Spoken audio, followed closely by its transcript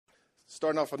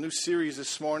Starting off a new series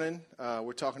this morning.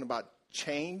 We're talking about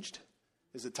Changed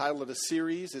is the title of the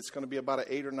series. It's going to be about an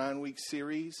 8 or 9 week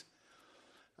series.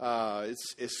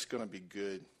 It's going to be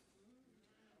good.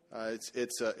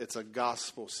 It's a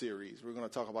gospel series. We're going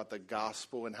to talk about the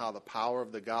gospel and how the power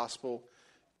of the gospel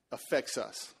affects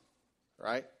us,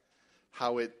 right?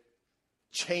 How it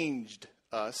changed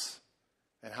us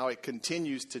and how it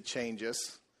continues to change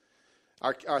us.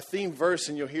 Our theme verse,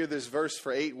 and you'll hear this verse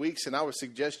for 8 weeks, and I would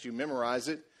suggest you memorize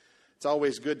it. It's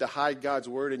always good to hide God's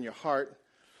word in your heart.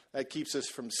 That keeps us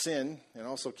from sin and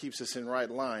also keeps us in right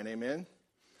line. Amen.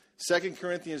 2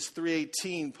 Corinthians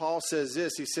 3:18, Paul says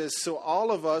this. He says, so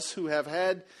all of us who have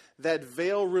had that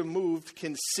veil removed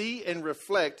can see and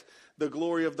reflect the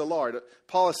glory of the Lord.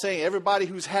 Paul is saying everybody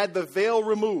who's had the veil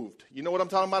removed. You know what I'm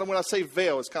talking about when I say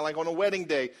veil? It's kind of like on a wedding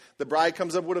day. The bride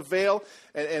comes up with a veil,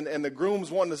 and the groom's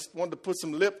want to put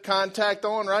some lip contact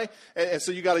on, right? And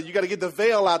so you got to get the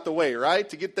veil out the way, right,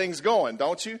 to get things going,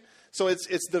 don't you? So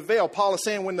it's the veil. Paul is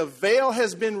saying when the veil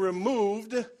has been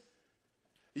removed,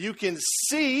 you can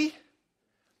see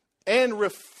and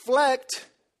reflect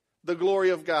the glory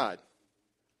of God.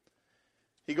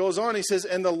 He goes on, he says,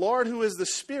 and the Lord who is the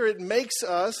Spirit makes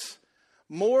us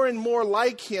more and more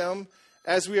like him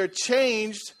as we are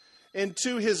changed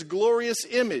into his glorious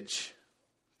image.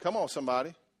 Come on,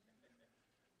 somebody.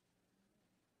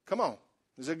 Come on.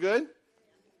 Is it good?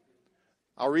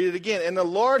 I'll read it again. And the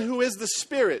Lord who is the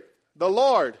Spirit, the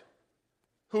Lord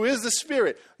who is the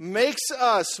Spirit, makes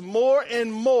us more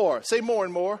and more. Say more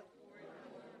and more.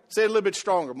 Say it a little bit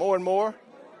stronger. More and more.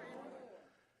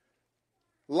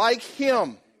 Like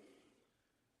him.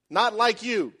 Not like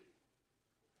you.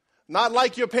 Not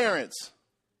like your parents.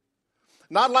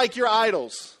 Not like your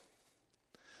idols.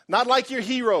 Not like your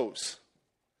heroes.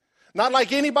 Not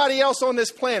like anybody else on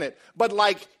this planet, but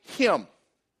like him.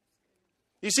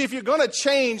 You see, if you're going to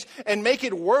change and make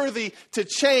it worthy to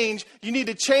change, you need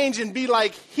to change and be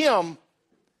like him.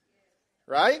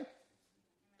 Right?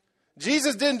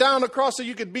 Jesus didn't die on the cross so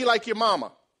you could be like your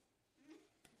mama.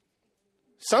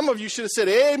 Some of you should have said,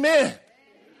 amen.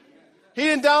 He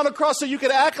didn't die on the cross so you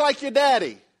could act like your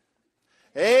daddy.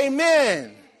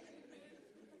 Amen.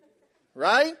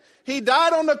 Right? He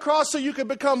died on the cross so you could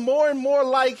become more and more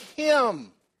like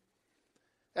him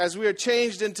as we are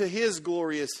changed into his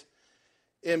glorious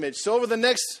image. So over the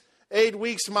next 8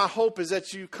 weeks, my hope is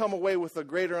that you come away with a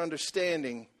greater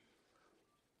understanding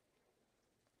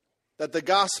that the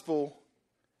gospel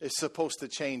is supposed to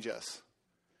change us.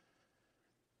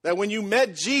 That when you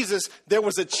met Jesus, there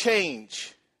was a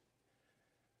change.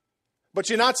 But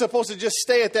you're not supposed to just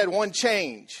stay at that one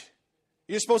change.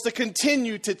 You're supposed to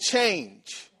continue to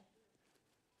change.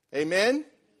 Amen?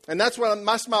 And that's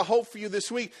my hope for you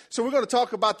this week. So we're going to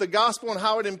talk about the gospel and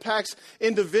how it impacts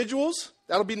individuals.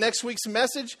 That'll be next week's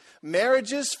message.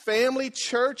 Marriages, family,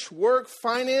 church, work,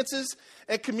 finances,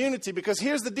 and community. Because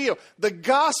here's the deal. The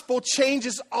gospel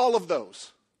changes all of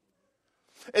those.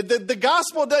 The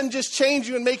gospel doesn't just change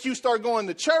you and make you start going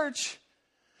to church.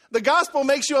 The gospel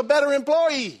makes you a better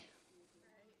employee.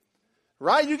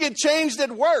 Right? You get changed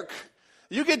at work.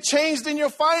 You get changed in your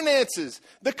finances.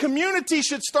 The community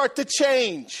should start to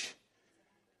change.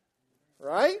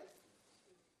 Right?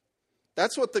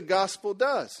 That's what the gospel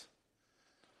does.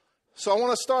 So I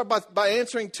want to start by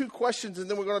answering 2 questions, and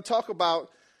then we're going to talk about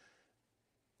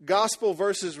gospel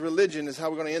versus religion is how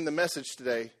we're going to end the message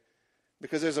today.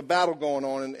 Because there's a battle going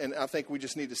on, and I think we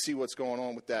just need to see what's going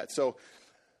on with that. So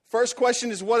first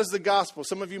question is, what is the gospel?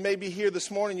 Some of you may be here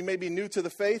this morning. You may be new to the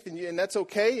faith, and that's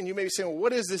okay. And you may be saying, well,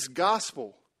 what is this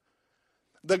gospel?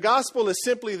 The gospel is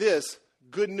simply this,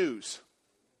 good news.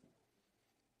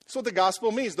 That's what the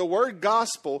gospel means. The word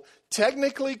gospel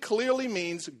technically clearly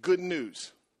means good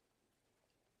news.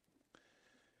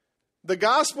 The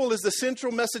gospel is the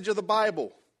central message of the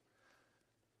Bible.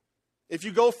 If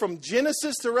you go from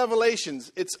Genesis to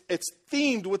Revelations, it's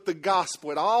themed with the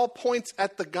gospel. It all points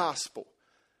at the gospel.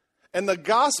 And the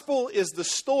gospel is the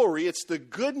story. It's the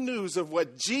good news of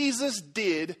what Jesus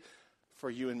did for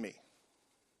you and me.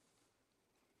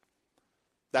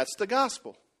 That's the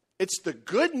gospel. It's the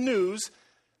good news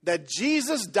that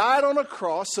Jesus died on a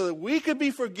cross so that we could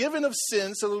be forgiven of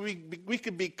sin, so that we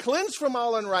could be cleansed from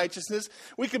all unrighteousness,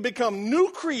 we could become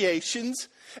new creations,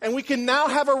 and we can now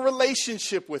have a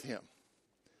relationship with him.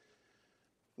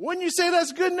 Wouldn't you say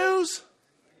that's good news?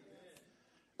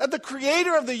 That the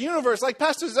creator of the universe, like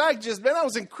Pastor Zach just, man, that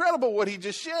was incredible what he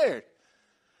just shared.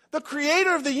 The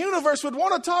creator of the universe would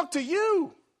want to talk to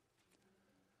you.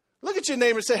 Look at your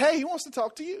neighbor and say, hey, he wants to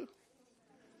talk to you.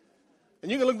 And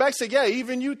you can look back and say, yeah,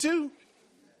 even you too.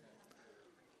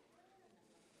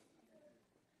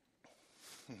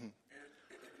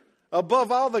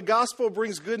 Above all, the gospel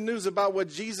brings good news about what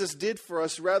Jesus did for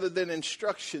us rather than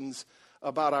instructions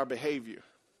about our behavior.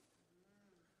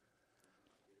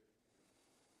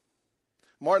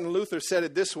 Martin Luther said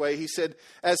it this way. He said,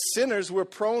 as sinners, we're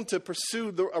prone to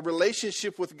pursue a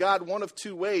relationship with God one of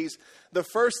two ways. The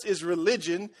first is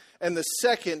religion, and the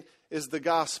second is the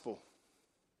gospel.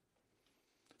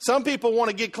 Some people want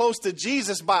to get close to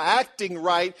Jesus by acting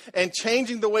right and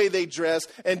changing the way they dress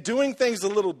and doing things a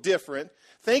little different,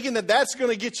 thinking that that's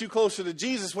going to get you closer to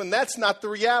Jesus when that's not the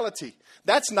reality.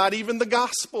 That's not even the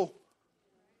gospel.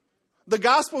 The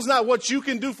gospel is not what you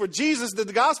can do for Jesus. The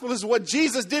gospel is what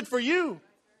Jesus did for you.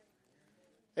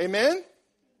 Amen?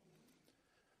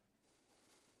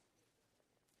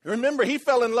 Remember, he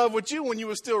fell in love with you when you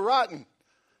were still rotten.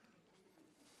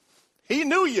 He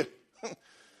knew you.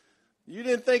 You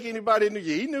didn't think anybody knew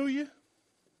you. He knew you.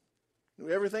 Knew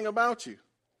everything about you.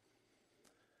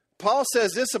 Paul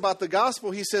says this about the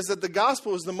gospel. He says that the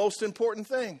gospel is the most important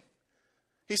thing.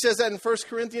 He says that in 1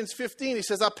 Corinthians 15. He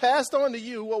says, I passed on to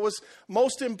you what was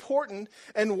most important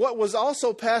and what was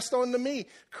also passed on to me.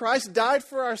 Christ died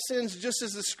for our sins just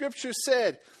as the scripture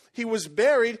said. He was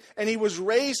buried and he was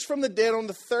raised from the dead on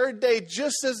the third day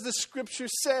just as the scripture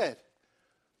said.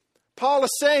 Paul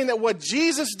is saying that what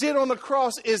Jesus did on the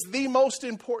cross is the most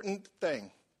important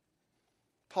thing.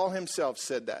 Paul himself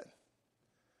said that.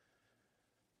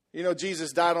 You know,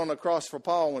 Jesus died on the cross for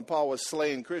Paul when Paul was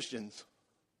slaying Christians.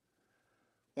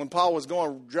 When Paul was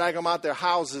going to drag them out their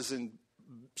houses and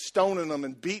stoning them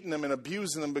and beating them and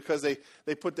abusing them because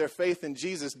they put their faith in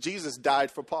Jesus, Jesus died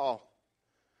for Paul.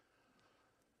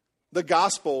 The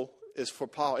gospel is for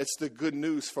Paul. It's the good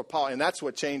news for Paul. And that's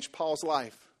what changed Paul's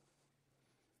life,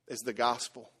 is the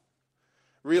gospel.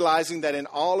 Realizing that in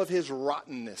all of his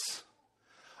rottenness,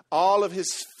 all of his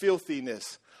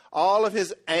filthiness, all of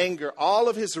his anger, all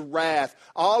of his wrath,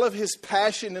 all of his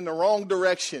passion in the wrong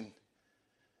direction,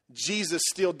 Jesus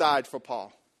still died for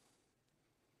Paul.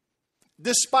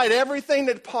 Despite everything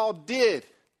that Paul did,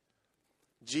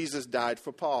 Jesus died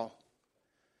for Paul.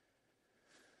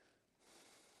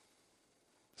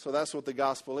 So that's what the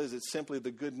gospel is. It's simply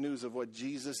the good news of what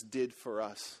Jesus did for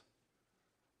us.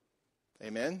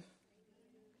 Amen?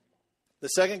 The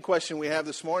second question we have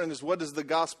this morning is, what does the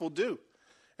gospel do?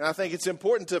 And I think it's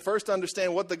important to first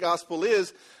understand what the gospel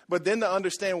is, but then to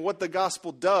understand what the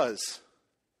gospel does.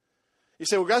 You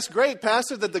say, well, that's great,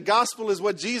 Pastor, that the gospel is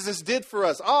what Jesus did for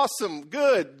us. Awesome,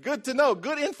 good to know,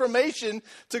 good information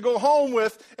to go home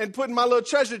with and put in my little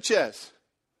treasure chest.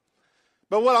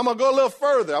 But what, I'm going to go a little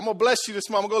further. I'm going to bless you this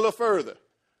morning. I'm going to go a little further.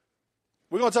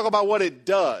 We're going to talk about what it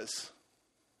does.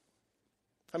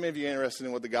 How many of you are interested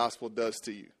in what the gospel does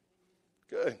to you?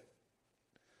 Good.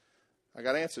 I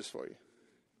got answers for you.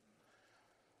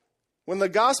 When the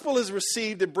gospel is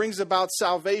received, it brings about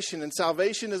salvation, and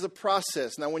salvation is a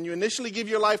process. Now, when you initially give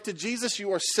your life to Jesus,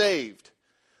 you are saved.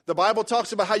 The Bible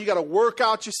talks about how you got to work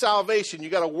out your salvation. You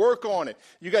got to work on it.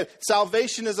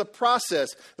 Salvation is a process.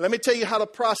 Let me tell you how the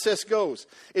process goes.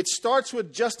 It starts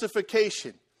with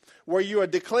justification, where you are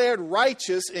declared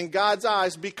righteous in God's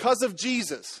eyes because of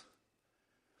Jesus.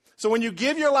 So when you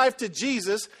give your life to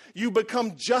Jesus, you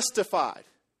become justified.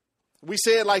 We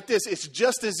say it like this: it's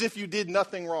just as if you did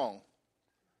nothing wrong.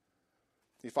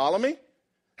 You follow me?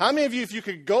 How many of you, if you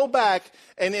could go back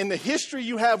and in the history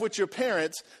you have with your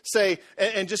parents, say,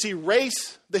 and just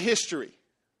erase the history?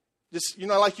 Just,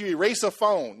 like you erase a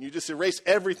phone. You just erase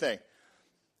everything.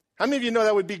 How many of you know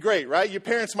that would be great, right? Your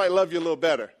parents might love you a little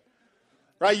better,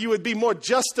 right? You would be more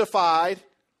justified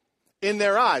in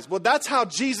their eyes. Well, that's how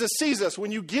Jesus sees us.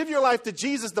 When you give your life to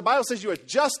Jesus, the Bible says you are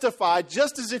justified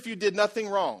just as if you did nothing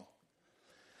wrong.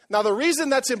 Now, the reason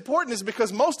that's important is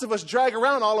because most of us drag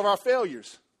around all of our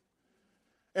failures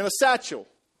in a satchel,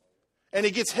 and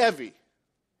it gets heavy.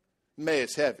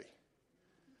 It's heavy.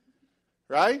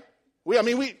 Right?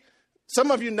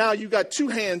 Some of you now, you got two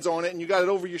hands on it, and you got it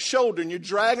over your shoulder, and you're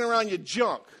dragging around your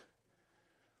junk.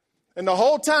 And the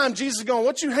whole time, Jesus is going,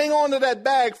 what you hang on to that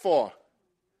bag for?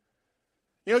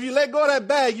 If you let go of that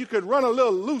bag, you could run a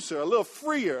little looser, a little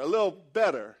freer, a little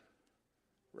better.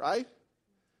 Right?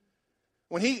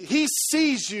 When he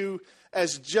sees you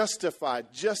as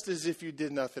justified, just as if you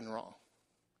did nothing wrong.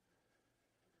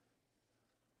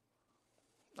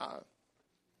 I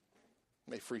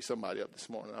may free somebody up this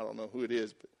morning. I don't know who it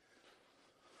is, but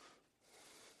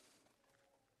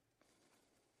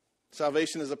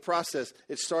salvation is a process.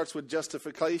 It starts with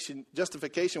justification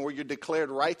where you're declared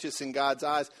righteous in God's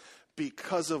eyes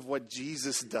because of what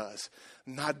Jesus does,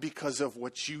 not because of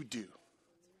what you do.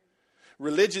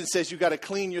 Religion says you got to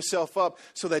clean yourself up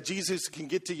so that Jesus can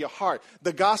get to your heart.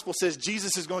 The gospel says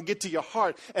Jesus is going to get to your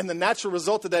heart, and the natural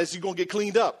result of that is you're going to get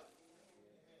cleaned up.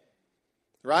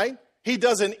 Right? He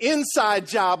does an inside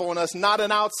job on us, not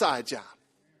an outside job.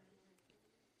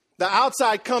 The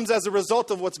outside comes as a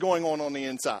result of what's going on the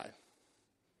inside.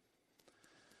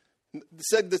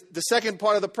 The second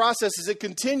part of the process is it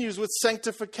continues with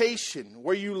sanctification,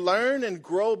 where you learn and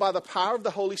grow by the power of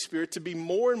the Holy Spirit to be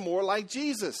more and more like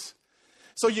Jesus.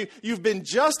 So you've been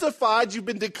justified, you've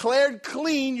been declared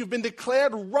clean, you've been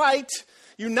declared right.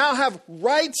 You now have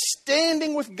right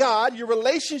standing with God. Your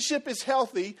relationship is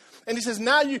healthy. And he says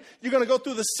now you're going to go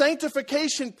through the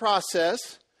sanctification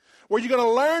process where you're going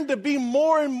to learn to be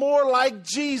more and more like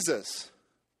Jesus.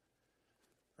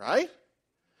 Right?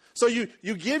 So you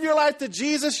give your life to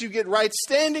Jesus, you get right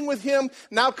standing with him.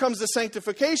 Now comes the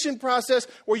sanctification process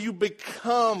where you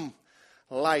become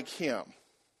like him.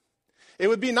 It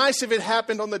would be nice if it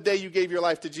happened on the day you gave your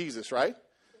life to Jesus, right?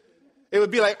 It would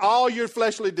be like all your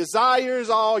fleshly desires,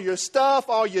 all your stuff,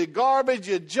 all your garbage,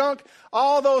 your junk,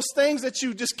 all those things that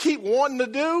you just keep wanting to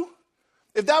do.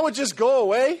 If that would just go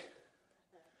away,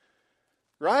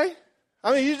 right?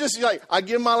 I mean, you just like, I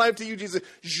give my life to you, Jesus.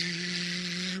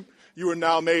 You are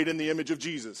now made in the image of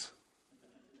Jesus.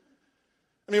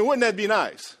 I mean, wouldn't that be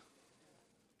nice?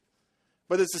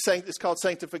 But it's called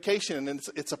sanctification, and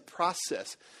it's a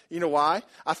process. You know why?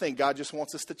 I think God just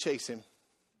wants us to chase him.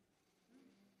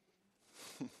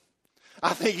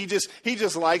 I think he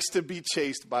just likes to be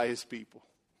chased by his people.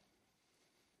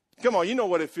 Come on, you know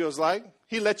what it feels like.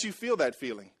 He lets you feel that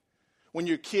feeling when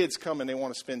your kids come and they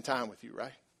want to spend time with you,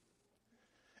 right?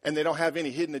 And they don't have any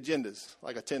hidden agendas,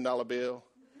 like a $10 bill.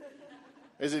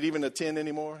 Is it even a 10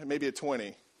 anymore? Maybe a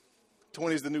 20.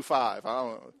 20 is the new 5. I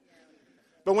don't know.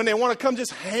 But when they want to come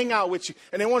just hang out with you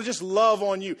and they want to just love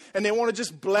on you and they want to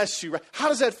just bless you, right? How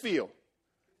does that feel?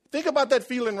 Think about that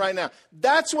feeling right now.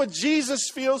 That's what Jesus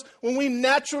feels when we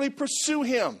naturally pursue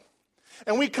him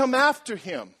and we come after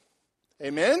him.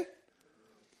 Amen?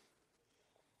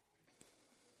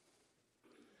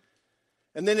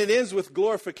 And then it ends with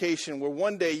glorification, where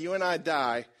one day you and I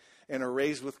die and are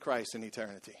raised with Christ in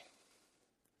eternity.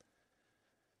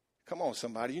 Come on,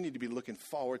 somebody. You need to be looking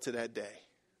forward to that day.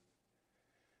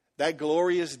 That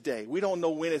glorious day. We don't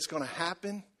know when it's going to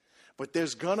happen, but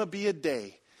there's going to be a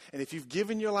day. And if you've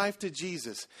given your life to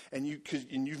Jesus and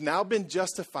you've now been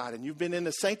justified and you've been in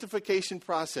the sanctification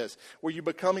process where you're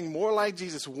becoming more like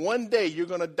Jesus, one day you're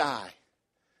going to die.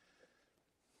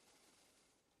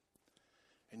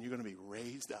 And you're going to be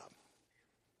raised up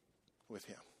with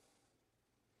him.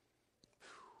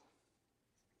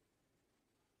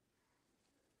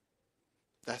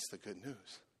 That's the good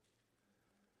news.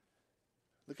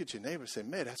 Look at your neighbor and say,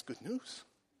 man, that's good news.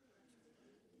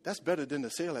 That's better than the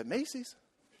sale at Macy's.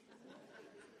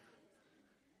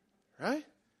 Right?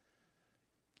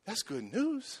 That's good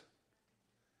news.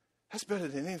 That's better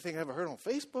than anything I ever heard on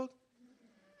Facebook.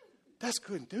 That's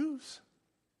good news.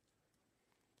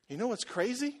 You know what's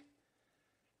crazy?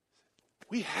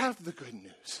 We have the good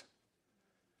news.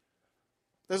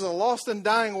 There's a lost and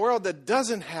dying world that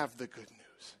doesn't have the good news.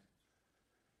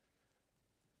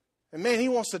 And man, he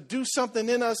wants to do something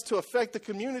in us to affect the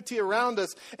community around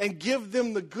us and give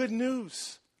them the good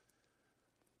news.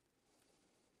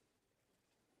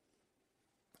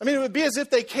 I mean, it would be as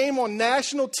if they came on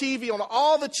national TV, on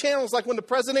all the channels, like when the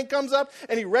president comes up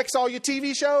and he wrecks all your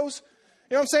TV shows.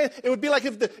 You know what I'm saying? It would be like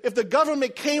if the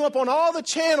government came up on all the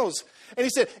channels and he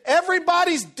said,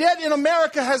 everybody's debt in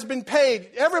America has been paid.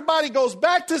 Everybody goes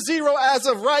back to zero as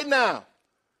of right now.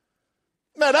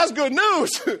 Man, that's good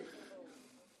news.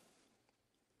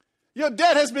 Your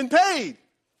debt has been paid.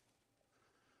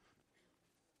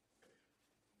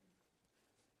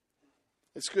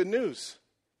 It's good news.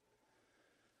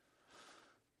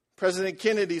 President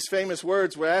Kennedy's famous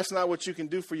words were, ask not what you can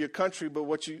do for your country, but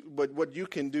what you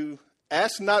can do.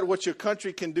 Ask not what your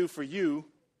country can do for you,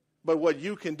 but what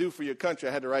you can do for your country.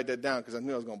 I had to write that down because I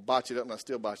knew I was going to botch it up, and I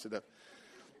still botched it up.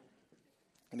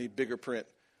 I need bigger print.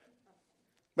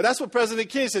 But that's what President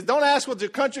Kennedy says. Don't ask what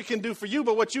your country can do for you,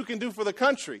 but what you can do for the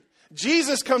country.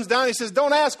 Jesus comes down and he says,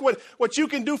 don't ask what you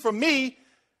can do for me,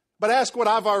 but ask what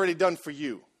I've already done for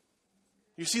you.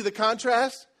 You see the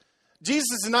contrast?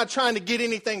 Jesus is not trying to get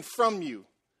anything from you.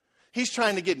 He's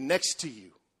trying to get next to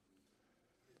you.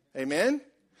 Amen?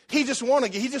 He just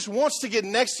wants to get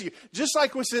next to you. Just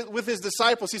like with his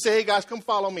disciples. He said, hey guys, come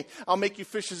follow me. I'll make you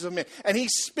fishers of men. And he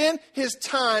spent his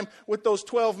time with those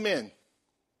 12 men.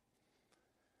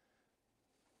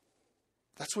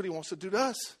 That's what he wants to do to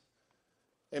us.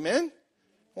 Amen?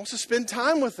 He wants to spend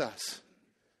time with us.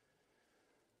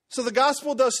 So the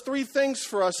gospel does 3 things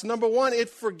for us. Number 1, it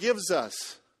forgives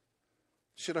us.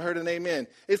 Should have heard an amen.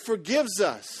 It forgives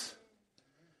us.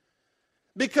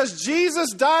 Because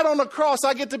Jesus died on the cross,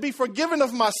 I get to be forgiven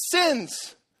of my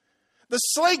sins. The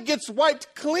slate gets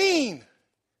wiped clean.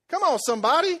 Come on,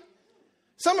 somebody.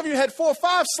 Some of you had 4 or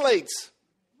 5 slates,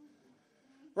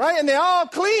 right? And they're all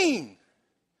clean.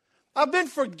 I've been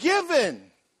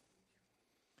forgiven.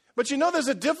 But you know, there's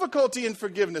a difficulty in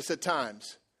forgiveness at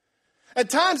times. At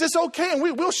times it's okay, and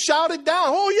we'll shout it down.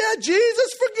 Oh, yeah,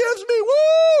 Jesus forgives me.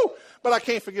 Woo! But I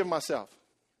can't forgive myself.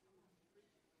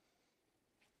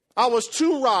 I was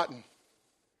too rotten.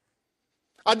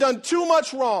 I done too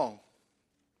much wrong.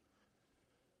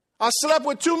 I slept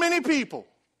with too many people.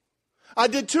 I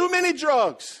did too many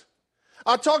drugs.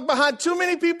 I talked behind too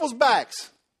many people's backs.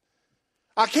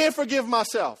 I can't forgive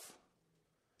myself.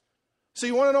 So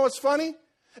you want to know what's funny?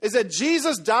 Is that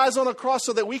Jesus dies on a cross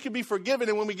so that we can be forgiven.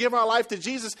 And when we give our life to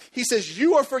Jesus, he says,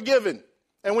 you are forgiven.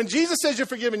 And when Jesus says you're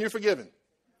forgiven, you're forgiven.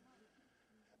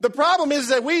 The problem is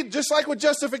that we, just like with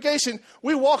justification,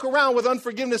 we walk around with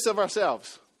unforgiveness of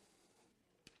ourselves.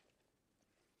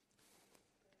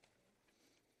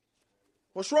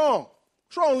 What's wrong?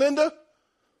 What's wrong, Linda?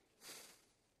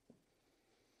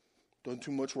 Done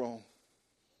too much wrong.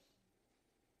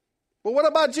 But what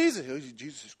about Jesus?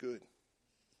 Jesus is good.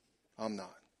 I'm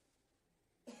not.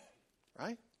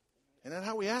 Right? Isn't that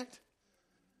how we act?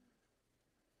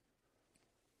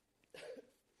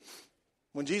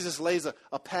 When Jesus lays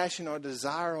a passion or a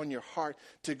desire on your heart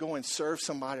to go and serve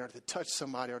somebody or to touch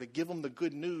somebody or to give them the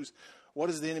good news, what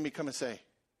does the enemy come and say?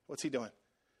 What's he doing?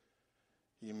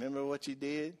 You remember what you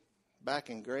did back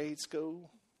in grade school?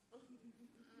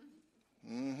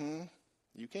 Mm-hmm.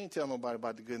 You can't tell nobody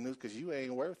about the good news because you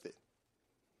ain't worth it.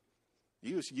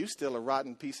 You still a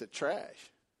rotten piece of trash.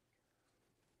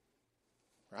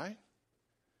 Right?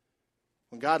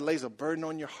 When God lays a burden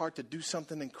on your heart to do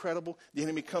something incredible, the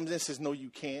enemy comes in and says, no, you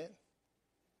can't.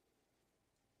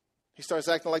 He starts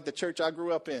acting like the church I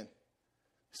grew up in.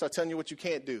 He starts telling you what you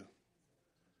can't do.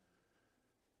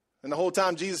 And the whole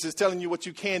time Jesus is telling you what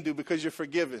you can do because you're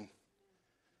forgiven,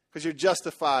 because you're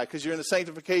justified, because you're in the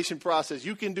sanctification process.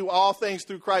 You can do all things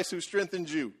through Christ who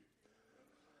strengthens you.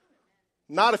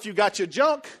 Not if you got your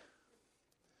junk.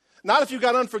 Not if you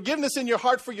got unforgiveness in your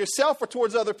heart for yourself or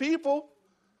towards other people.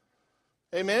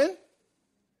 Amen?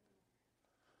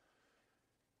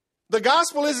 The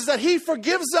gospel is that he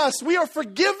forgives us. We are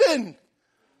forgiven.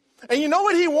 And you know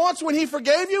what he wants when he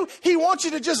forgave you? He wants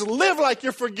you to just live like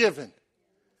you're forgiven.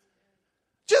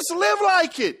 Just live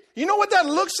like it. You know what that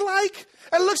looks like?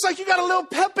 It looks like you got a little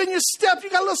pep in your step. You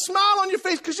got a little smile on your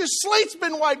face because your slate's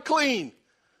been wiped clean.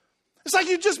 It's like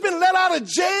you've just been let out of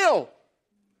jail.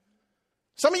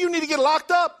 Some of you need to get locked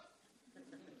up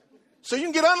so you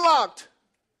can get unlocked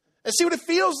and see what it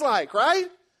feels like, right?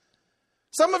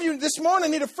 Some of you this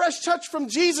morning need a fresh touch from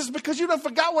Jesus because you done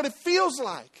forgot what it feels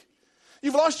like.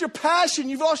 You've lost your passion.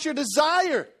 You've lost your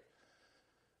desire.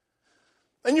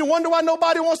 And you wonder why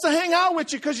nobody wants to hang out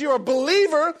with you because you're a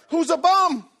believer who's a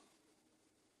bum.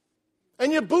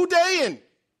 And you're boudaying.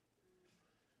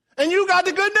 And you got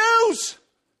the good news.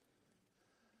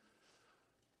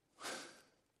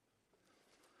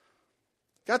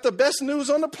 Got the best news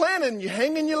on the planet and you're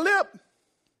hanging your lip.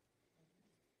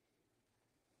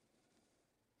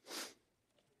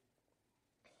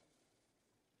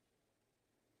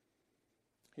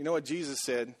 You know what Jesus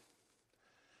said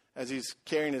as he's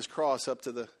carrying his cross up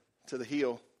to the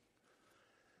hill?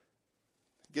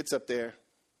 He gets up there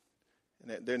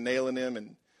and they're nailing him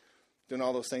and doing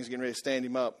all those things, getting ready to stand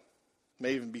him up.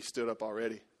 May even be stood up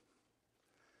already.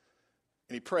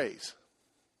 And he prays.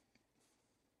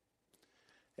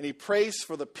 And he prays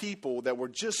for the people that were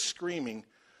just screaming,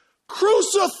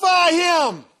 "Crucify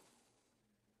him!"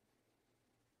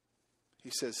 He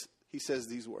says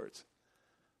these words,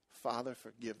 "Father,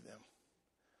 forgive them,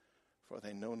 for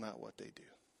they know not what they do."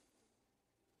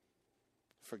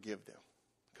 Forgive them,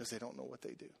 because they don't know what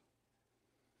they do.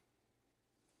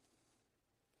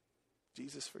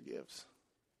 Jesus forgives.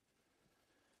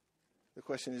 The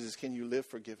question is can you live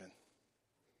forgiven?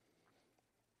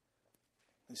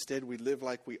 Instead, we live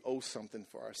like we owe something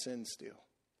for our sins still.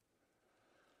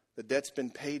 The debt's been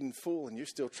paid in full, and you're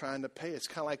still trying to pay. It's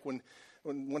kind of like when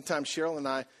one time Cheryl and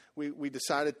I, we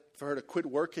decided for her to quit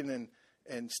working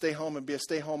and stay home and be a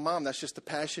stay-home mom. That's just the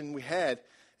passion we had.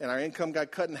 And our income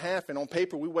got cut in half, and on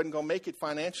paper, we wasn't going to make it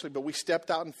financially, but we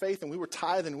stepped out in faith, and we were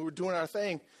tithing, we were doing our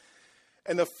thing.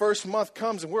 And the first month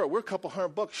comes, and we're a couple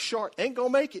 $100 short. Ain't going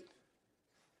to make it.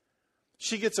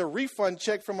 She gets a refund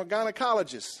check from a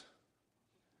gynecologist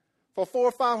for $400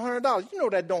 or $500. You know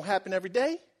that don't happen every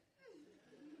day.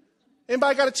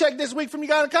 Anybody got a check this week from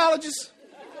your gynecologist?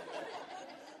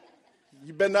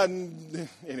 You better not.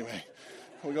 Anyway,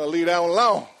 we're going to leave that one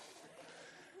alone.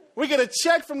 We get a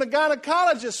check from the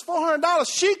gynecologist,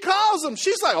 $400. She calls them.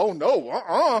 She's like, oh,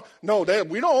 no, no,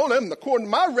 we don't owe them. According to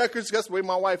my records, that's the way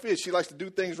my wife is. She likes to do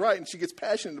things right, and she gets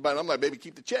passionate about it. I'm like, baby,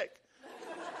 keep the check.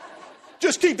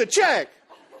 Just keep the check.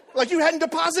 Like you hadn't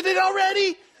deposited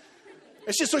already?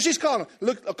 And so she's calling.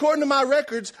 Look, according to my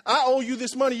records, I owe you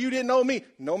this money. You didn't owe me.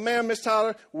 No, ma'am, Miss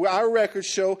Tyler. Our records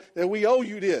show that we owe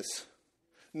you this.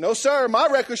 No, sir. My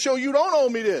records show you don't owe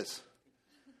me this.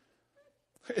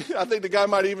 I think the guy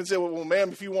might even say, well, ma'am,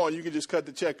 if you want, you can just cut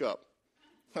the check up.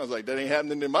 I was like, that ain't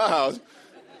happening in my house.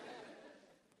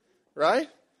 Right?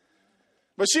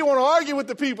 But she want to argue with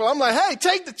the people. I'm like, hey,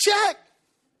 take the check.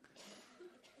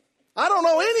 I don't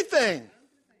know anything.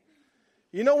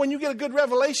 You know, when you get a good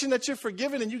revelation that you're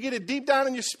forgiven and you get it deep down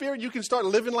in your spirit, you can start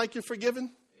living like you're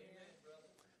forgiven.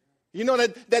 You know,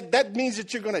 that means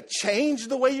that you're going to change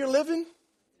the way you're living.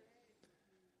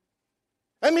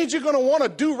 That means you're going to want to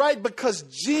do right because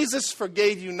Jesus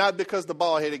forgave you, not because the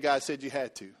bald-headed guy said you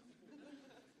had to.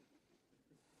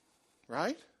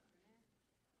 Right?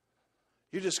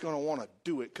 You're just going to want to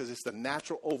do it because it's the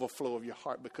natural overflow of your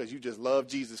heart because you just love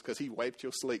Jesus because he wiped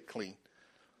your slate clean.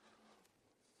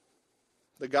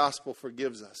 The gospel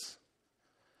forgives us.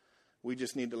 We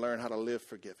just need to learn how to live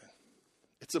forgiven.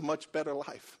 It's a much better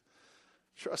life.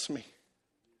 Trust me.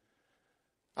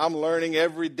 I'm learning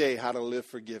every day how to live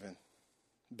forgiven.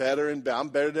 Better and better. I'm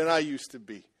better than I used to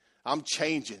be. I'm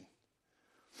changing.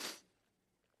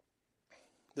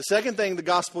 The second thing the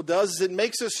gospel does is it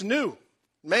makes us new.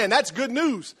 Man, that's good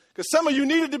news because some of you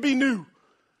needed to be new.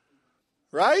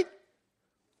 Right?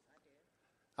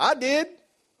 I did.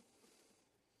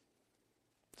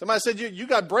 Somebody said, you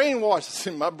got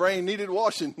brainwashed. My brain needed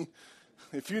washing.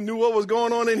 If you knew what was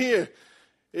going on in here,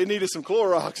 it needed some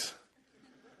Clorox.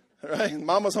 Right?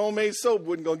 Mama's homemade soap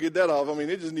wasn't going to get that off. I mean,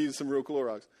 it just needed some real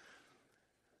Clorox.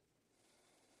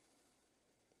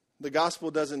 The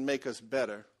gospel doesn't make us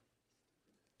better.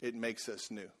 It makes us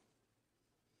new.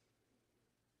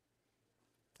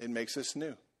 It makes us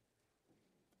new.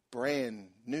 Brand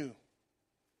new.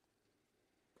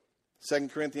 2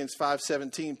 Corinthians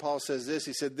 5:17, Paul says this.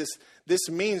 He said, this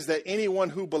means that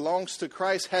anyone who belongs to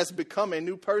Christ has become a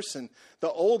new person. The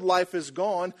old life is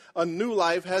gone. A new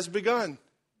life has begun.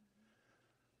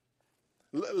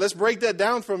 Let's break that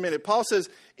down for a minute. Paul says,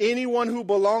 anyone who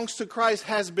belongs to Christ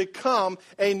has become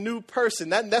a new person.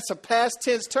 That's a past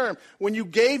tense term. When you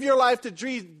gave your life to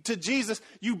Jesus,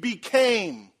 you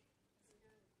became.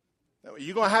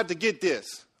 You're going to have to get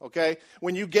this, okay?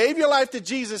 When you gave your life to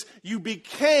Jesus, you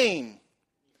became.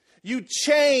 You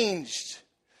changed.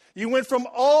 You went from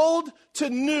old to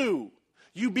new.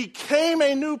 You became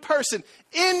a new person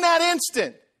in that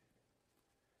instant.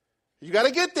 You got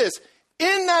to get this.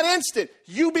 In that instant,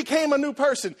 you became a new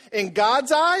person in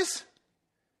God's eyes,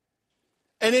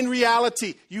 and in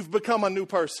reality, you've become a new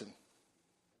person.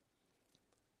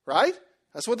 Right?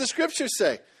 That's what the scriptures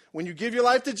say. When you give your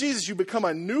life to Jesus, you become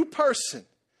a new person.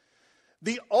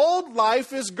 The old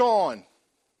life is gone.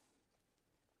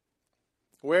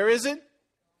 Where is it?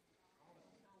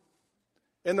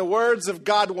 In the words of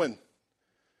Godwin,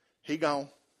 he gone.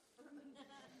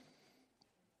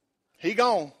 He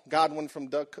gone. Godwin from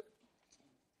Duck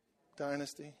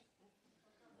Dynasty.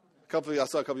 I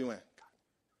saw a couple of you went.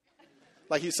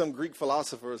 Like he's some Greek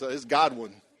philosopher. So it's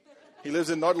Godwin. He lives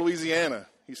in North Louisiana.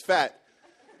 He's fat.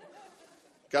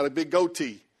 Got a big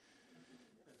goatee.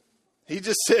 He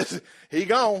just says, he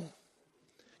gone.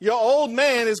 Your old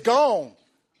man is gone.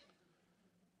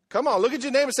 Come on, look at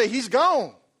your neighbor and say, he's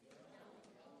gone.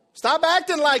 Stop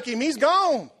acting like him. He's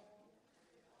gone.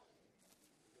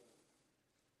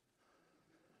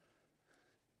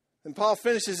 And Paul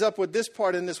finishes up with this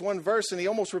part in this one verse, and he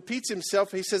almost repeats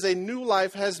himself. He says, a new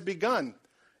life has begun.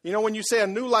 You know, when you say a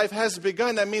new life has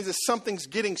begun, that means that something's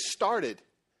getting started,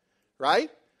 right?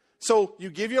 So you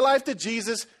give your life to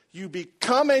Jesus, you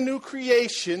become a new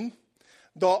creation.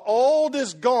 The old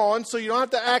is gone, so you don't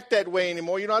have to act that way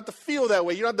anymore. You don't have to feel that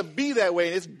way. You don't have to be that way.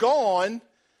 And it's gone.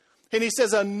 And he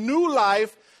says a new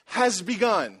life has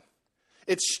begun.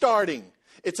 It's starting.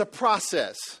 It's a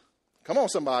process. Come on,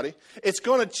 somebody. It's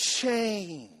going to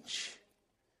change.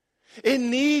 It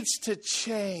needs to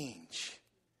change.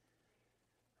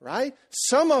 Right?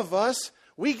 Some of us,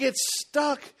 we get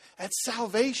stuck at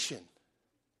salvation.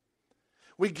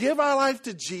 We give our life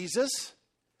to Jesus,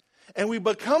 and we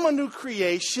become a new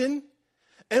creation,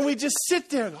 and we just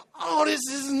sit there and go, oh, this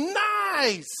is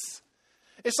nice.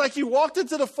 It's like you walked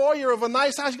into the foyer of a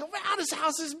nice house. You go, wow, this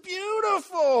house is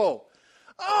beautiful.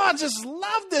 Oh, I just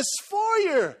love this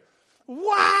foyer.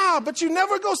 Wow, but you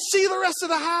never go see the rest of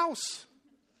the house.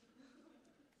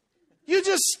 You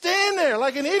just stand there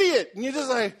like an idiot. And you're just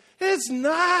like, it's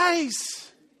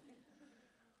nice.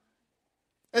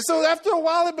 And so after a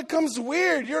while, it becomes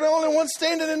weird. You're the only one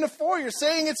standing in the foyer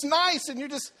saying it's nice.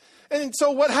 And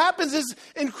so what happens is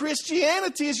in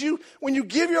Christianity is when you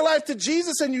give your life to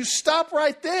Jesus and you stop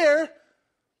right there,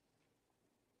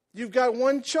 you've got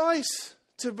one choice: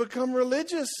 to become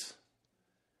religious.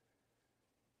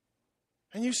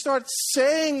 And you start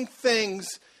saying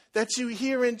things that you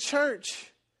hear in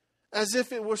church as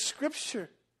if it were scripture.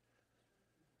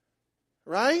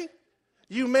 Right?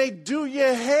 You may do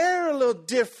your hair a little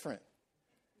different.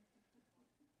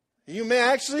 You may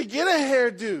actually get a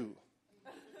hairdo.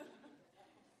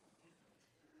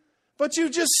 But you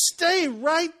just stay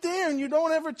right there and you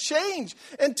don't ever change.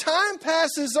 And time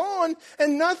passes on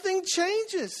and nothing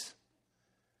changes.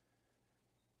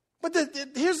 But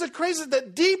here's the crazy,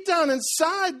 that deep down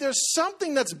inside, there's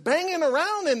something that's banging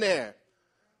around in there.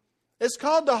 It's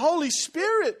called the Holy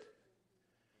Spirit.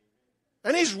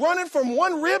 And he's running from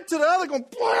one rib to the other, going,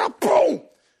 boom, boom.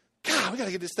 God, we got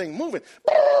to get this thing moving.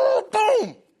 Boom,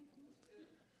 boom.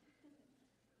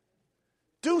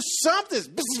 Do something.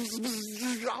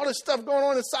 All this stuff going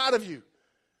on inside of you.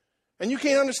 And you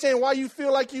can't understand why you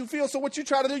feel like you feel. So what you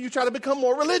try to do, you try to become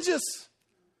more religious.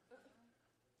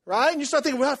 Right? And you start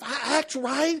thinking, well, if I act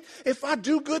right, if I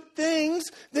do good things,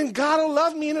 then God will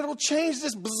love me and it'll change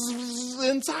this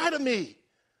inside of me.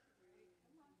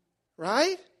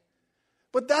 Right?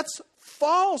 But that's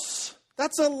false.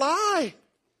 That's a lie.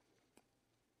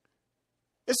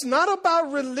 It's not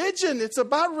about religion. It's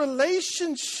about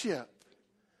relationship.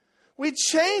 We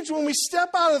change when we step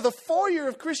out of the foyer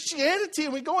of Christianity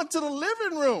and we go into the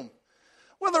living room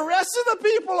where the rest of the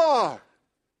people are.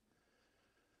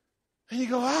 And you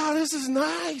go, oh, this is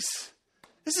nice.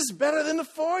 This is better than the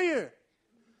foyer.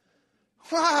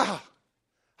 Wow.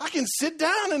 I can sit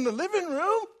down in the living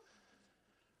room.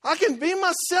 I can be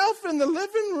myself in the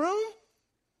living room.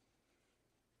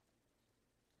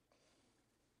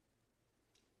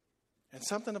 And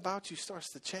something about you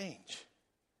starts to change.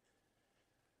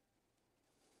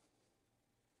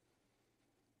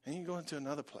 And you go into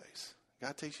another place.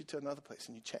 God takes you to another place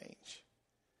and you change.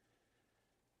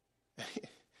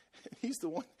 He's the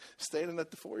one standing at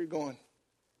the foyer going,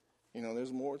 you know,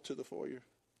 there's more to the foyer.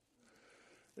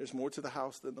 There's more to the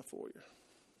house than the foyer.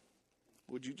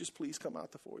 Would you just please come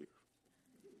out the foyer?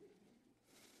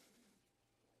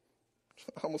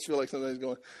 I almost feel like somebody's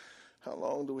going, how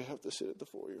long do we have to sit at the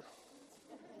foyer?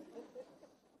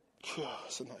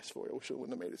 It's a nice foyer. I wish I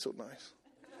wouldn't have made it so nice.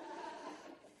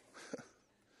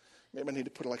 Maybe I need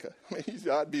to put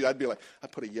I'd be like, I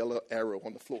put a yellow arrow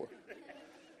on the floor.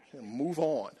 And move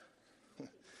on.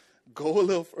 Go a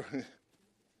little further.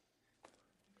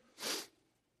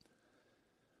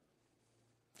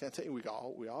 Can I tell you,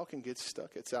 we all can get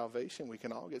stuck at salvation. We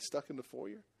can all get stuck in the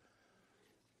foyer.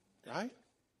 Right?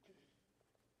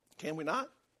 Can we not?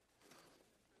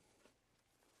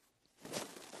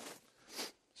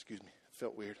 Excuse me. It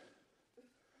felt weird.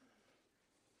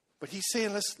 But he's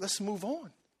saying, let's move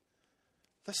on.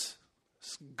 Let's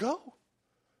go.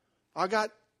 I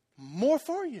got more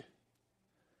for you.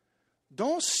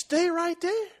 Don't stay right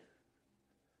there.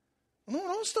 No,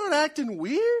 don't start acting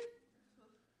weird.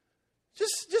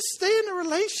 Just stay in the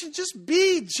relation. Just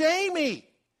be Jamie.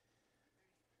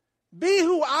 Be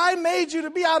who I made you to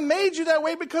be. I made you that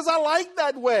way because I like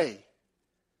that way.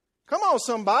 Come on,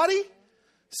 somebody.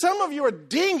 Some of you are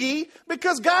dingy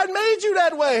because God made you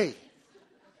that way.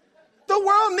 The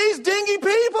world needs dingy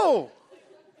people.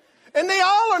 And they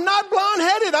all are not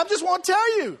blonde-headed. I just want to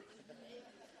tell you.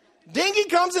 Dingy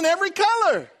comes in every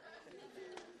color.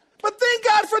 But thank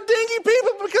God for dingy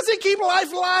people because they keep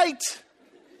life light.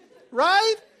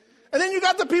 Right? And then you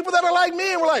got the people that are like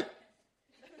me and we're like,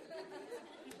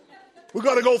 we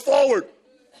got to go forward.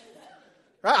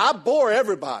 Right? I bore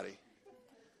everybody.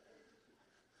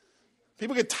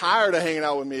 People get tired of hanging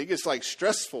out with me. It gets like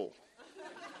stressful.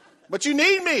 But you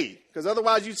need me because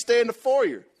otherwise you'd stay in the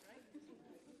foyer.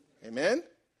 Amen?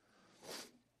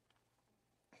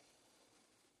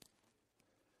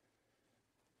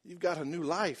 You've got a new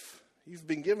life. You've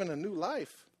been given a new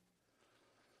life.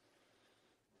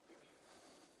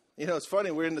 You know, it's funny.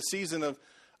 We're in the season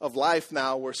of life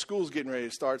now where school's getting ready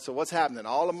to start. So what's happening?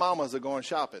 All the mamas are going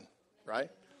shopping, right?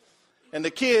 And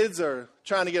the kids are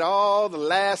trying to get all the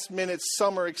last minute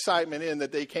summer excitement in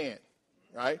that they can,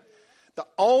 right? The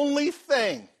only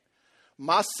thing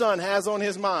my son has on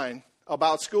his mind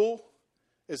about school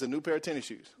is a new pair of tennis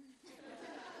shoes.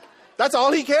 That's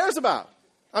all he cares about.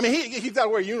 I mean, he's got to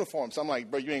wear a uniform. So I'm like,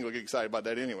 bro, you ain't going to get excited about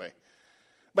that anyway.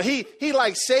 But he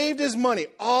like saved his money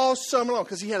all summer long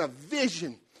because he had a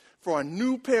vision for a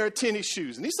new pair of tennis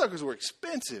shoes. And these suckers were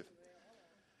expensive.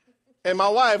 And my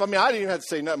wife, I didn't even have to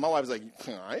say nothing. My wife was like,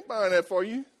 I ain't buying that for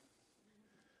you.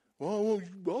 Well,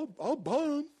 I'll buy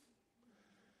them.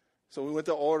 So we went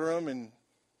to order them, and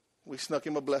we snuck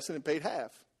him a blessing and paid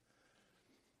half.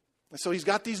 And so he's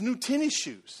got these new tennis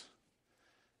shoes.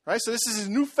 Right? So this is his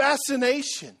new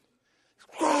fascination.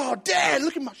 Oh, Dad,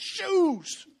 look at my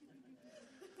shoes.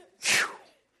 Whew.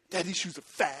 Dad, these shoes are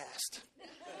fast.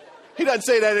 He doesn't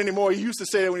say that anymore. He used to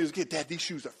say that when he was a kid. Dad, these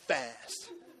shoes are fast.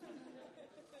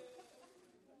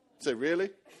 I said, really?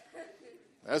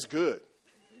 That's good.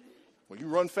 Well, you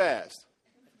run fast.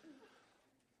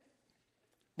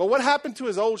 But what happened to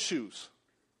his old shoes?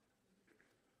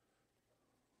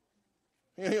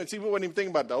 See, we wasn't even thinking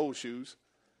about the old shoes.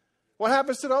 What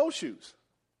happens to the old shoes?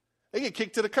 They get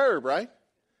kicked to the curb, right?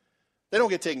 They don't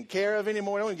get taken care of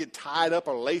anymore. They don't get tied up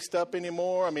or laced up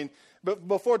anymore. But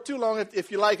before too long,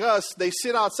 if you're like us, they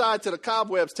sit outside till the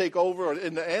cobwebs take over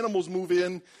and the animals move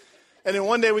in. And then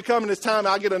one day we come and it's time,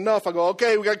 I get enough. I go,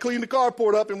 okay, we got to clean the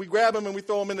carport up, and we grab them and we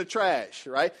throw them in the trash,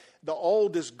 right? The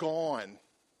old is gone.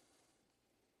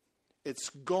 It's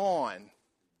gone.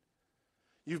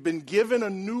 You've been given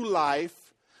a new life.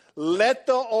 Let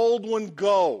the old one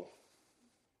go.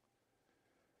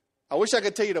 I wish I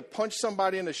could tell you to punch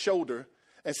somebody in the shoulder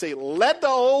and say, let the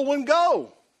old one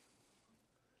go.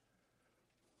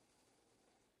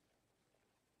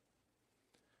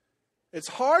 It's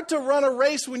hard to run a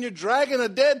race when you're dragging a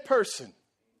dead person.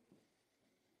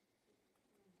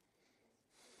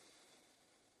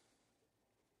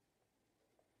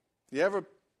 You ever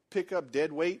pick up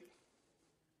dead weight?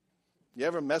 You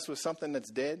ever mess with something that's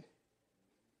dead?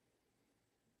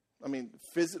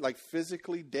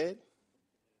 Physically dead?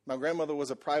 My grandmother was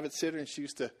a private sitter, and she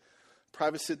used to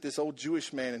private sit this old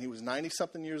Jewish man, and he was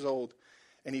 90-something years old,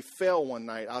 and he fell one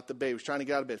night out the bed. He was trying to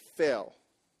get out of bed, fell.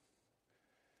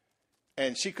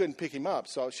 And she couldn't pick him up,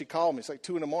 so she called me. It's like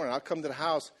 2 in the morning. I come to the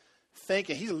house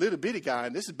thinking, he's a little bitty guy,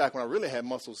 and this is back when I really had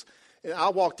muscles. And I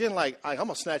walked in like, I'm going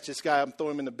to snatch this guy up and throw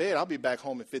him in the bed. I'll be back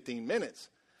home in 15 minutes.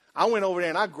 I went over there,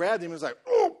 and I grabbed him, and was like,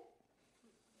 oh!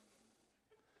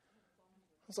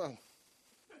 I was like, I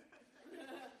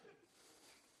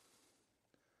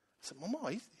said,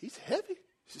 Mama, he's heavy.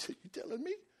 She said, you telling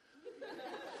me?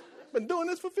 Been doing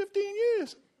this for 15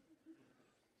 years.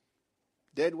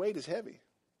 Dead weight is heavy.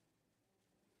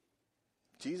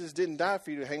 Jesus didn't die for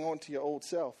you to hang on to your old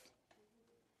self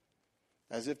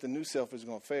as if the new self is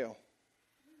going to fail.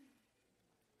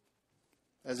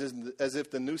 As if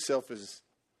the new self is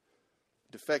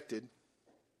defected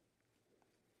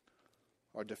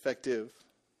or defective.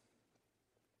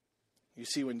 You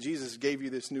see, when Jesus gave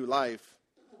you this new life,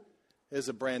 it's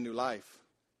a brand new life.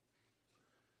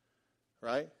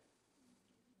 Right?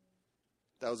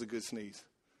 That was a good sneeze.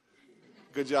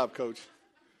 Good job, Coach.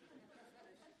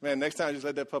 Man, next time just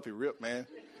let that puppy rip, man.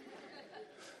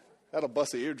 That'll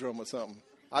bust an eardrum or something.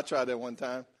 I tried that one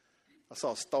time. I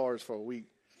saw stars for a week.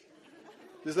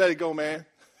 Just let it go, man.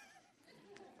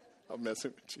 I'm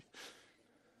messing with you.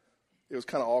 It was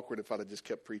kind of awkward if I'd have just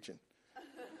kept preaching.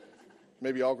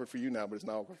 Maybe awkward for you now, but it's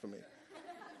not awkward for me.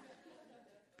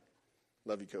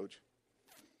 Love you, Coach.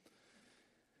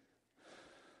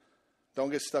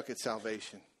 Don't get stuck at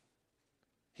salvation.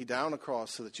 He died on the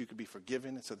cross so that you could be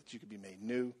forgiven and so that you could be made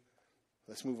new.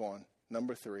 Let's move on.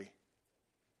 Number 3.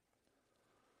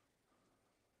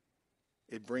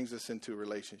 It brings us into a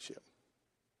relationship.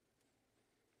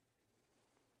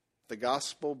 The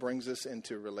gospel brings us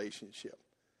into a relationship.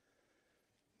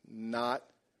 Not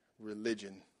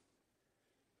religion.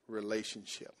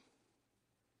 Relationship.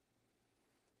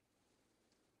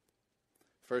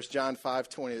 1 John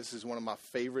 5:20, this is one of my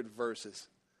favorite verses.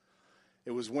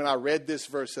 It was when I read this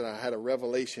verse that I had a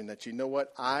revelation that, you know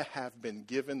what? I have been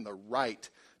given the right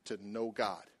to know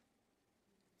God.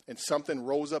 And something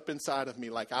rose up inside of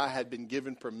me like I had been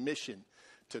given permission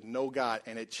to know God.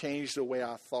 And it changed the way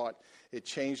I thought. It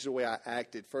changed the way I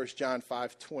acted. 1 John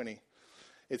 5:20,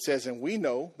 it says, and we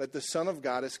know that the Son of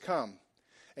God has come.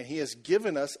 And he has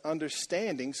given us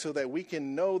understanding so that we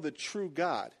can know the true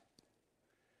God.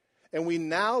 And we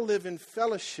now live in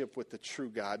fellowship with the true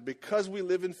God because we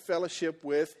live in fellowship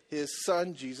with his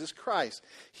Son, Jesus Christ.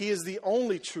 He is the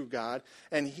only true God,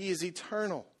 and he is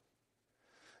eternal.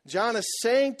 John is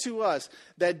saying to us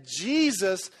that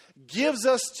Jesus gives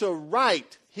us the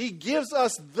right. He gives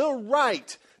us the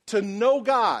right to know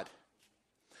God.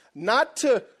 Not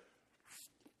to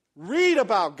read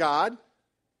about God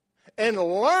and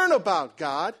learn about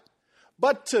God,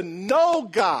 but to know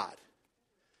God.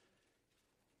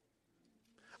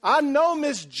 I know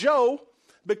Miss Joe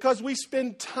because we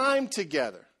spend time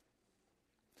together.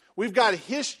 We've got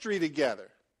history together.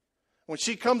 When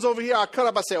she comes over here, I cut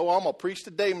up. I say, oh, I'm going to preach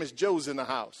today. Miss Joe's in the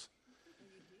house.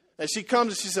 And she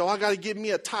comes and she says, oh, I got to get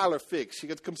me a Tyler fix. She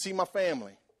got to come see my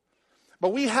family. But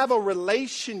we have a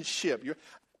relationship.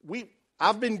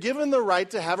 I've been given the right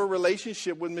to have a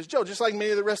relationship with Miss Joe, just like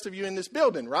many of the rest of you in this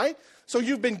building, right? So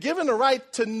you've been given the right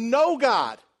to know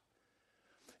God.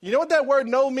 You know what that word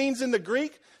know means in the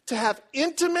Greek? To have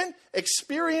intimate,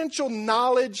 experiential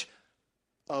knowledge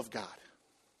of God.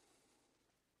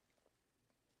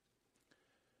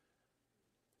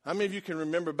 How many of you can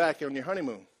remember back on your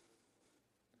honeymoon?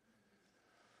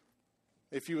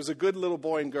 If you was a good little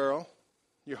boy and girl,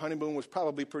 your honeymoon was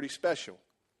probably pretty special,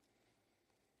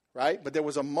 right? But there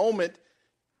was a moment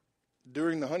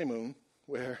during the honeymoon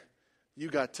where you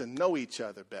got to know each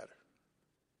other better.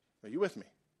 Are you with me?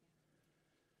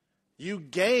 You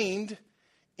gained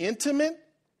intimate,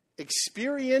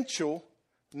 experiential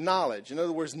knowledge. In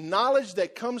other words, knowledge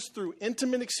that comes through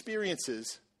intimate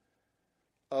experiences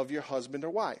of your husband or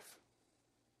wife.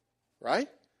 Right?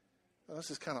 Well, this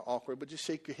is kind of awkward, but just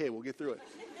shake your head. We'll get through it.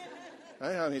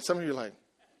 Right? I mean, some of you are like,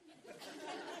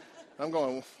 I'm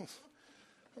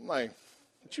like,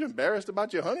 aren't you embarrassed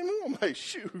about your honeymoon? I'm like,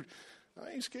 shoot,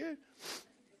 I ain't scared.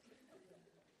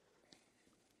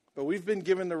 But we've been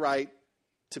given the right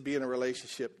to be in a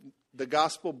relationship. The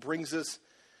gospel brings us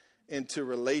into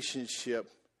relationship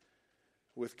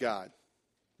with God.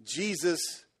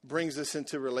 Jesus brings us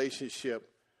into relationship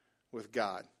with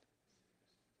God.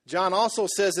 John also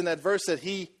says in that verse that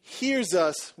he hears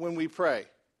us when we pray.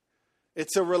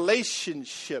 It's a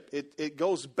relationship. It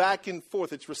goes back and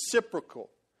forth. It's reciprocal.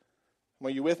 Are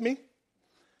you with me?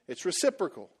 It's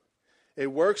reciprocal. It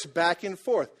works back and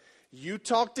forth. You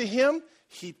talk to him,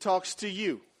 he talks to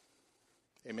you.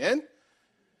 Amen?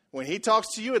 When he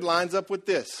talks to you, it lines up with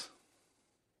this.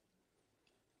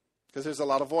 Because there's a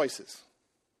lot of voices.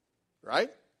 Right?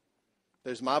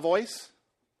 There's my voice.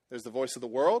 There's the voice of the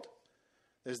world.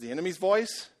 There's the enemy's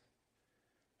voice.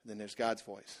 And then there's God's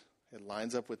voice. It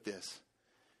lines up with this.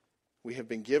 We have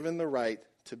been given the right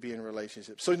to be in a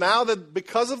relationship. So now that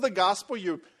because of the gospel,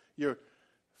 you're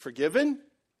forgiven,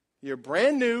 you're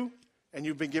brand new, and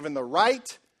you've been given the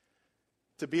right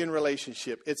to be in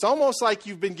relationship. It's almost like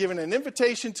you've been given an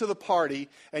invitation to the party,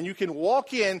 and you can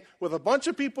walk in with a bunch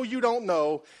of people you don't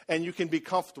know, and you can be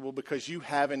comfortable because you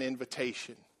have an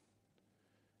invitation.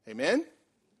 Amen?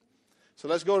 So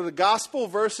let's go to the gospel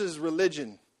versus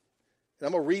religion. And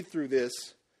I'm going to read through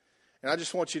this, and I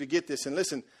just want you to get this. And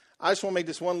listen, I just want to make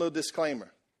this one little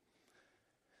disclaimer.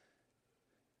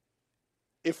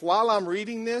 If while I'm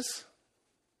reading this,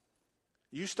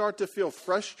 you start to feel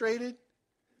frustrated,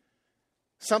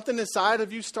 something inside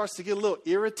of you starts to get a little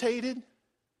irritated,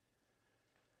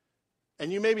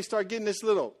 and you maybe start getting this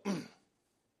little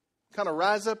kind of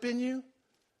rise up in you,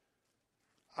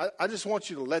 I just want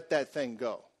you to let that thing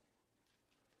go.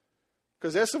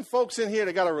 Because there's some folks in here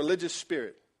that got a religious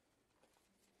spirit.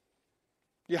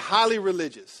 You're highly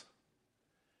religious.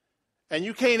 And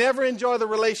you can't ever enjoy the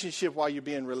relationship while you're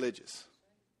being religious.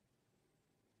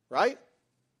 Right?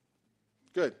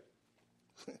 Good.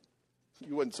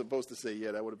 You wasn't supposed to say,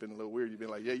 yeah, that would have been a little weird. You'd be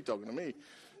like, yeah, you're talking to me.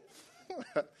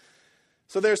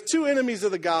 So there's two enemies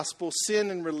of the gospel, sin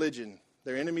and religion.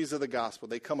 They're enemies of the gospel.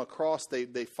 They come across, they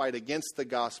fight against the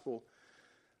gospel.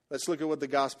 Let's look at what the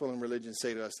gospel and religion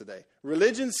say to us today.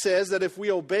 Religion says that if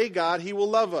we obey God, he will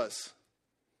love us.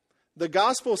 The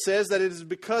gospel says that it is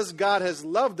because God has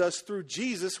loved us through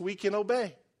Jesus we can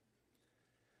obey.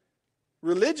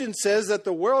 Religion says that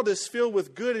the world is filled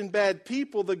with good and bad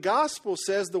people. The gospel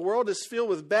says the world is filled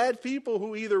with bad people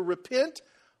who either repent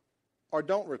or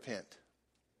don't repent.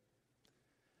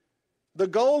 The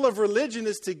goal of religion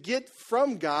is to get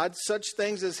from God such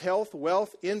things as health,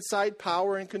 wealth, insight,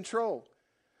 power, and control.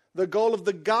 The goal of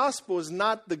the gospel is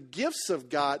not the gifts of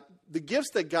God, the gifts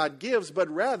that God gives, but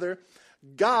rather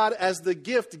God as the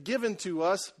gift given to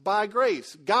us by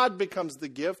grace. God becomes the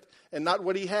gift and not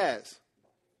what he has.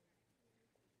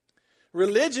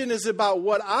 Religion is about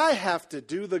what I have to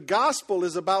do. The gospel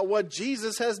is about what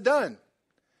Jesus has done.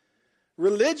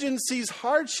 Religion sees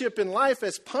hardship in life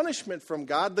as punishment from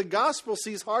God. The gospel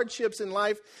sees hardships in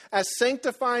life as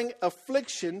sanctifying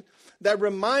affliction that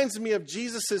reminds me of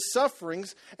Jesus'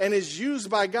 sufferings and is used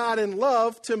by God in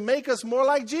love to make us more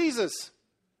like Jesus.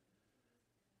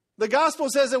 The gospel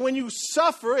says that when you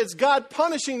suffer, it's God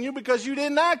punishing you because you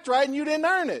didn't act right and you didn't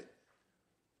earn it.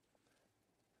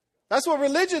 That's what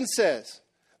religion says.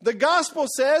 The gospel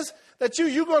says that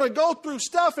you're going to go through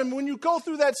stuff, and when you go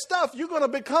through that stuff, you're going to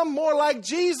become more like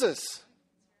Jesus.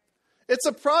 It's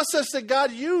a process that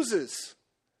God uses.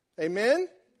 Amen?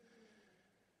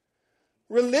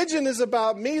 Religion is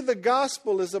about me. The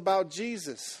gospel is about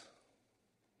Jesus.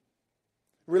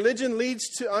 Religion leads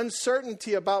to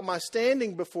uncertainty about my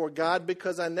standing before God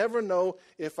because I never know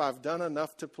if I've done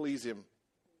enough to please Him.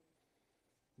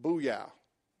 Booyah.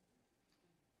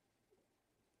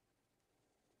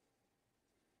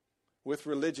 With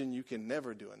religion, you can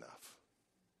never do enough.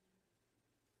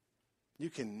 You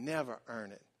can never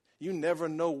earn it. You never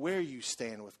know where you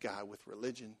stand with God with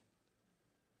religion.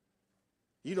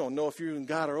 You don't know if you and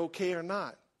God are okay or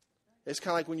not. It's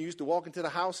kind of like when you used to walk into the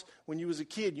house when you was a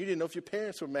kid. You didn't know if your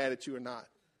parents were mad at you or not.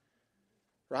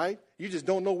 Right? You just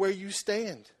don't know where you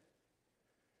stand.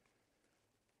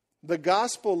 The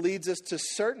gospel leads us to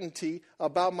certainty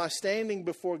about my standing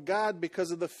before God because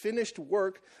of the finished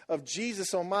work of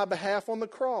Jesus on my behalf on the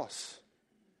cross.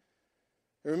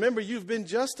 And remember, you've been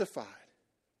justified.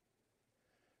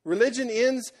 Religion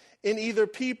ends in either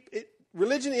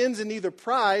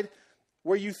pride,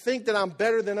 where you think that I'm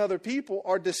better than other people,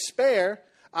 or despair,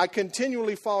 I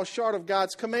continually fall short of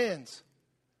God's commands.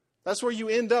 That's where you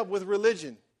end up with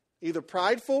religion, either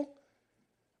prideful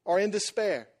or in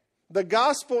despair. The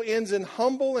gospel ends in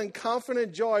humble and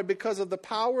confident joy because of the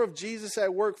power of Jesus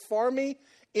at work for me,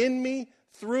 in me,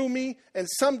 through me, and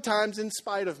sometimes in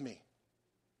spite of me.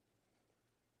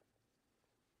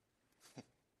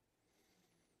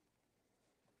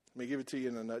 Let me give it to you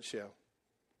in a nutshell.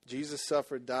 Jesus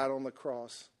suffered, died on the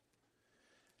cross,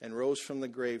 and rose from the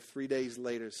grave 3 days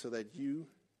later so that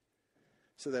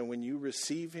when you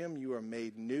receive Him, you are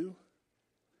made new,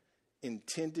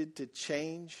 intended to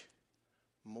change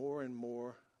more and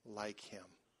more like Him.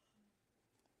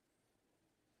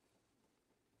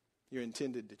 You're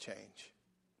intended to change.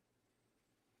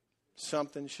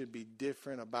 Something should be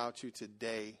different about you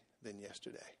today than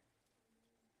yesterday.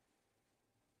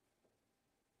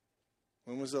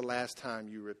 When was the last time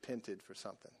you repented for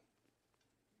something?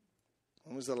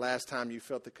 When was the last time you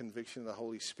felt the conviction of the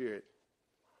Holy Spirit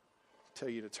tell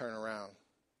you to turn around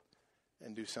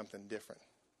and do something different?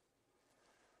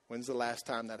 When's the last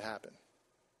time that happened?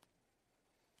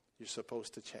 You're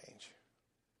supposed to change.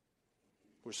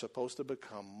 We're supposed to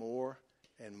become more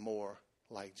and more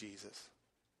like Jesus,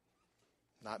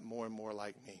 not more and more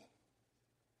like me.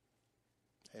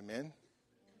 Amen?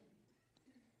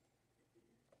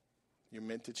 You're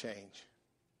meant to change.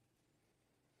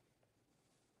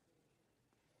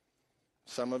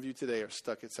 Some of you today are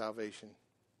stuck at salvation.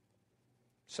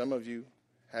 Some of you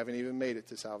haven't even made it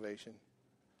to salvation.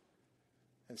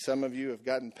 And some of you have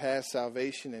gotten past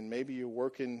salvation and maybe you're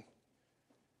working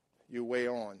your way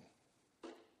on.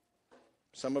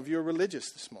 Some of you are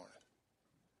religious this morning.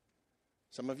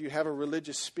 Some of you have a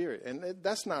religious spirit. And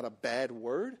that's not a bad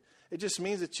word. It just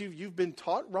means that you've been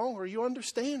taught wrong or you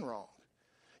understand wrong.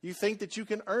 You think that you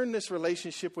can earn this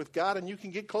relationship with God and you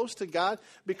can get close to God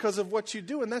because of what you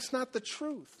do. And that's not the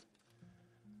truth.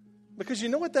 Because you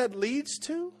know what that leads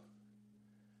to?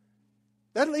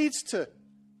 That leads to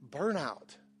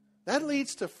burnout. That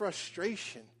leads to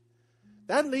frustration.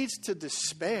 That leads to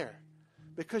despair.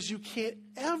 Because you can't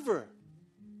ever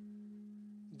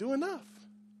do enough.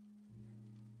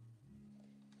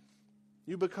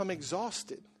 You become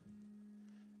exhausted.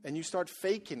 And you start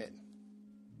faking it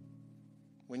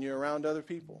when you're around other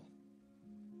people.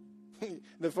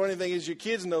 The funny thing is your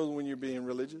kids know when you're being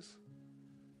religious.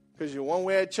 Because you're one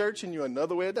way at church and you're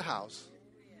another way at the house.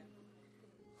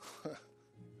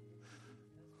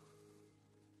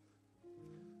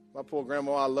 My poor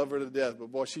grandma, I love her to death, but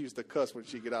boy, she used to cuss when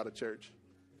she'd get out of church.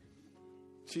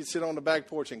 She'd sit on the back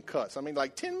porch and cuss. I mean,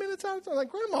 like 10 minutes out of time, like,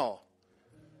 Grandma.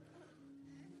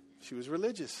 She was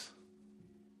religious.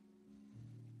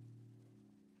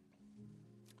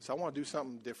 So I want to do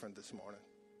something different this morning.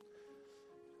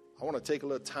 I want to take a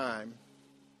little time.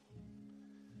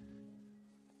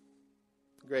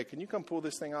 Greg, can you come pull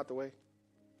this thing out the way?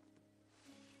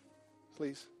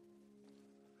 Please.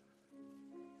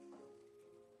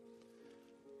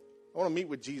 I want to meet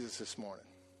with Jesus this morning.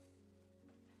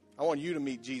 I want you to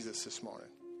meet Jesus this morning.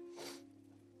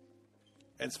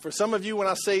 And for some of you, when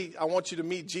I say I want you to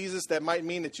meet Jesus, that might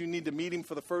mean that you need to meet Him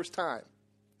for the first time.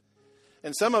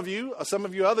 And some of you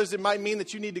others, it might mean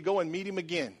that you need to go and meet Him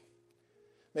again.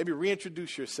 Maybe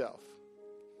reintroduce yourself.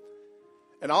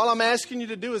 And all I'm asking you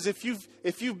to do is if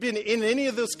you've been in any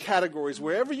of those categories,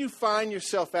 wherever you find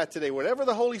yourself at today, whatever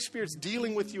the Holy Spirit's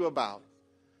dealing with you about,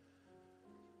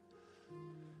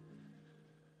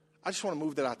 I just want to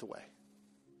move that out the way.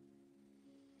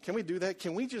 Can we do that?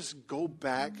 Can we just go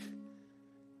back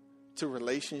to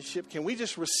relationship? Can we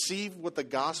just receive what the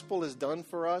gospel has done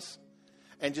for us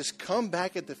and just come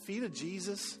back at the feet of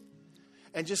Jesus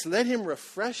and just let Him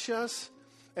refresh us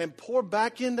and pour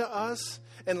back into us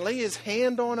and lay his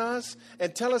hand on us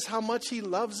and tell us how much he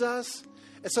loves us.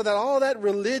 And so that all that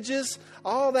religious,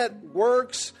 all that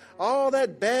works, all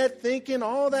that bad thinking,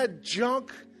 all that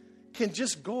junk can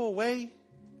just go away.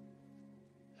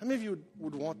 How many of you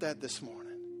would want that this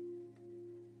morning?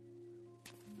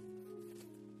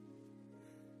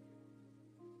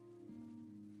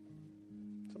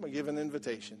 So I'm going to give an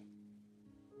invitation.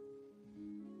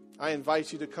 I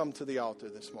invite you to come to the altar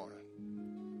this morning.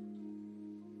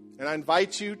 And I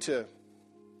invite you to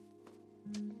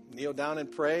kneel down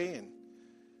and pray and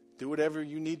do whatever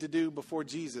you need to do before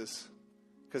Jesus.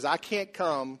 Because I can't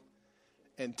come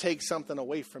and take something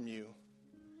away from you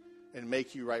and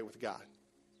make you right with God.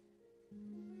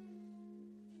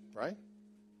 Right?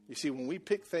 You see, when we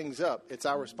pick things up, it's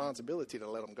our responsibility to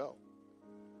let them go.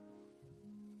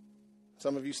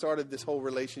 Some of you started this whole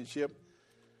relationship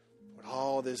with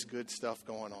all this good stuff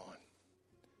going on.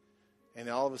 And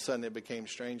all of a sudden it became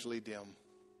strangely dim.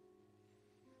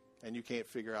 And you can't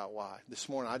figure out why. This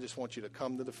morning, I just want you to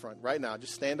come to the front. Right now,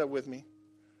 just stand up with me.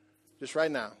 Just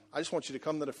right now. I just want you to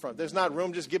come to the front. There's not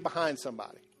room, just get behind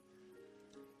somebody.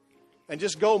 And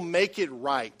just go make it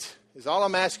right. Is all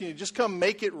I'm asking you. Just come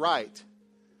make it right.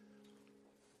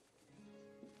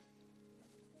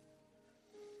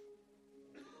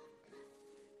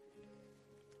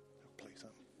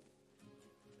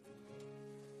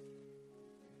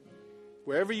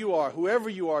 Wherever you are, whoever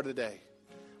you are today,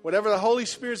 whatever the Holy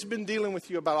Spirit's been dealing with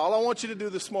you about, all I want you to do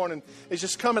this morning is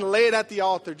just come and lay it at the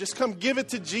altar. Just come give it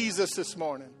to Jesus this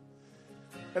morning.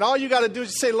 And all you got to do is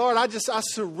just say, Lord, I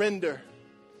surrender.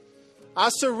 I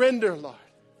surrender, Lord.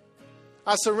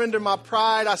 I surrender my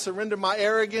pride. I surrender my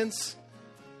arrogance.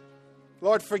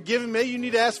 Lord, forgive me. Maybe you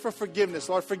need to ask for forgiveness.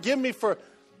 Lord, forgive me for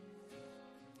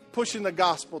pushing the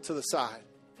gospel to the side.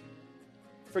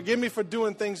 Forgive me for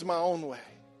doing things my own way.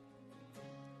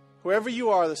 Whoever you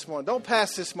are this morning, don't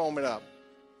pass this moment up.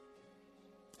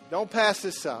 Don't pass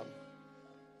this up.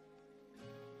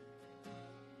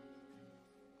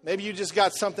 Maybe you just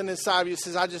got something inside of you that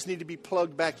says, I just need to be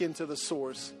plugged back into the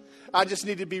source. I just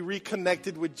need to be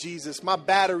reconnected with Jesus. My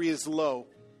battery is low.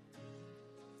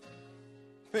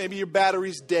 Maybe your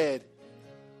battery's dead.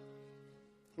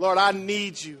 Lord, I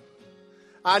need you.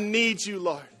 I need you,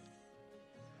 Lord.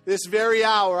 This very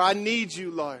hour, I need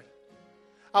you, Lord.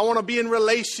 I want to be in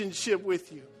relationship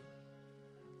with you.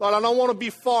 Lord, I don't want to be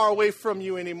far away from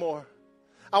you anymore.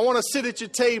 I want to sit at your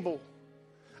table.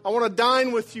 I want to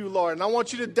dine with you, Lord. And I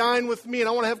want you to dine with me. And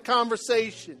I want to have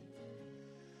conversation.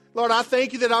 Lord, I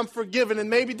thank you that I'm forgiven. And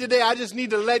maybe today I just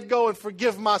need to let go and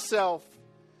forgive myself.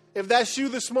 If that's you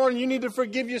this morning, you need to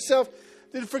forgive yourself.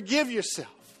 Then forgive yourself.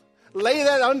 Lay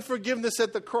that unforgiveness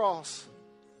at the cross.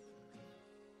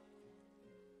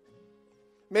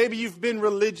 Maybe you've been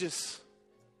religious.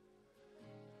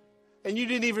 And you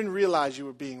didn't even realize you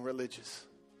were being religious.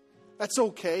 That's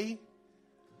okay.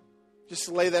 Just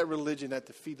lay that religion at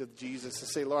the feet of Jesus and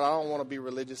say, Lord, I don't want to be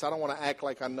religious. I don't want to act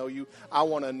like I know you. I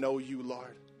want to know you,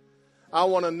 Lord. I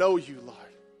want to know you, Lord.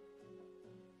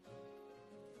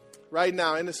 Right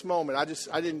now, in this moment,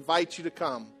 I invite you to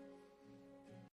come.